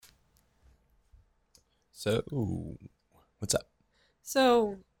So, what's up?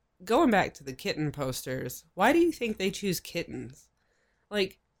 So, going back to the kitten posters, why do you think they choose kittens?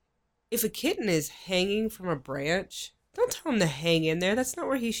 Like, if a kitten is hanging from a branch, don't tell him to hang in there. That's not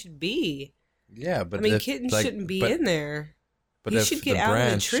where he should be. Yeah, I but mean, if kittens like, shouldn't be in there. but He if should the get out of the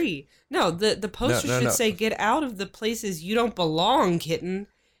branch, tree. No, the no, poster no, should no, say, "Get out of the places you don't belong, kitten.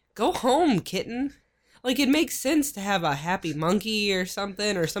 Go home, kitten." Like, it makes sense to have a happy monkey or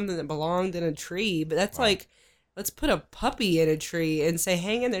something that belonged in a tree, but that's wow, like, let's put a puppy in a tree and say,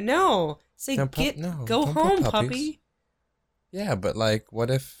 "Hang in there." No, say, no, go don't put home, puppies. puppy. Yeah, but like, what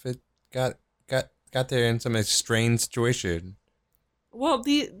if it got there in some strange situation? Well,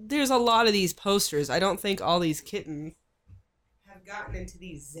 there's a lot of these posters. I don't think all these kittens have gotten into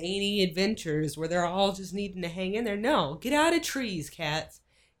these zany adventures where they're all just needing to hang in there. No, get out of trees, cats.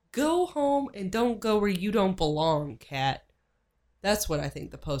 Go home and don't go where you don't belong, cat. That's what I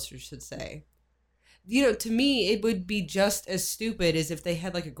think the poster should say. To me, it would be just as stupid as if they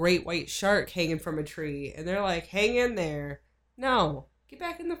had like a great white shark hanging from a tree and they're like, hang in there. No, get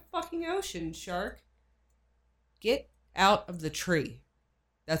back in the fucking ocean, shark. Get out of the tree.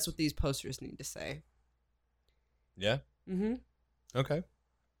 That's what these posters need to say. Yeah. Mm-hmm. Okay.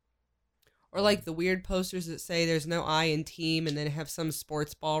 Or like the weird posters that say there's no I in team and then have some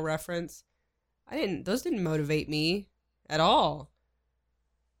sports ball reference. Those didn't motivate me at all.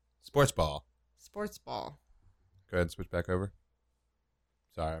 Sports ball. Sports ball. Go ahead, switch back over.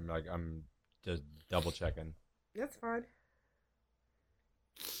 Sorry, I'm just double checking. That's fine.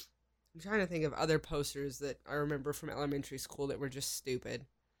 I'm trying to think of other posters that I remember from elementary school that were just stupid.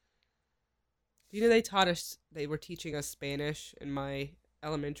 They were teaching us Spanish in my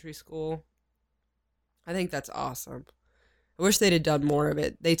elementary school. I think that's awesome. I wish they'd have done more of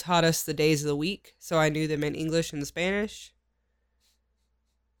it. They taught us the days of the week, so I knew them in English and Spanish.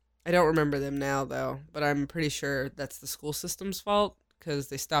 I don't remember them now, though, but I'm pretty sure that's the school system's fault because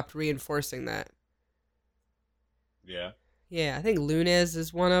they stopped reinforcing that. Yeah. Yeah, I think Lunes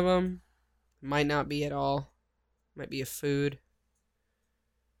is one of them. Might not be at all. Might be a food.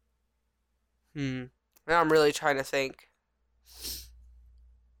 Now I'm really trying to think.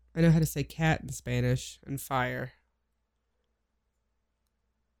 I know how to say cat in Spanish and fire.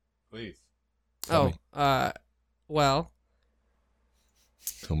 Please. Tell me. Well,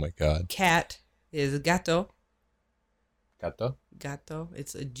 Oh my God. cat is gato. Gato. Gato.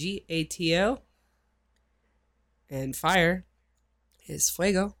 It's a Gato. And fire is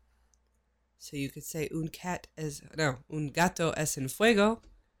fuego. So you could say un gato es en fuego.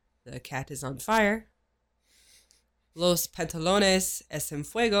 The cat is on fire. Los pantalones es en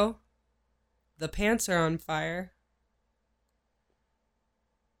fuego. The pants are on fire.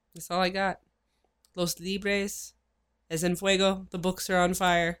 That's all I got. Los libres es en fuego. The books are on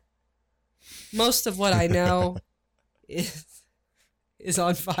fire. Most of what I know is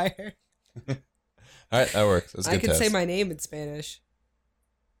on fire. All right, that works. That's a I good could say test. my name in Spanish.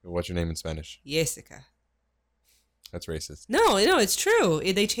 What's your name in Spanish? Jessica. That's racist. No, it's true.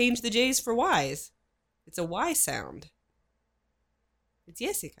 They changed the J's for Y's. It's a Y sound. It's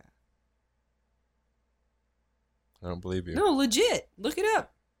Jessica. I don't believe you. No, legit. Look it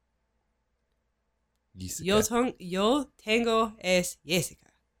up. Jessica. Yo tengo es Jessica.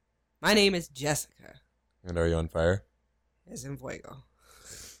 My name is Jessica. And are you on fire? Es en fuego.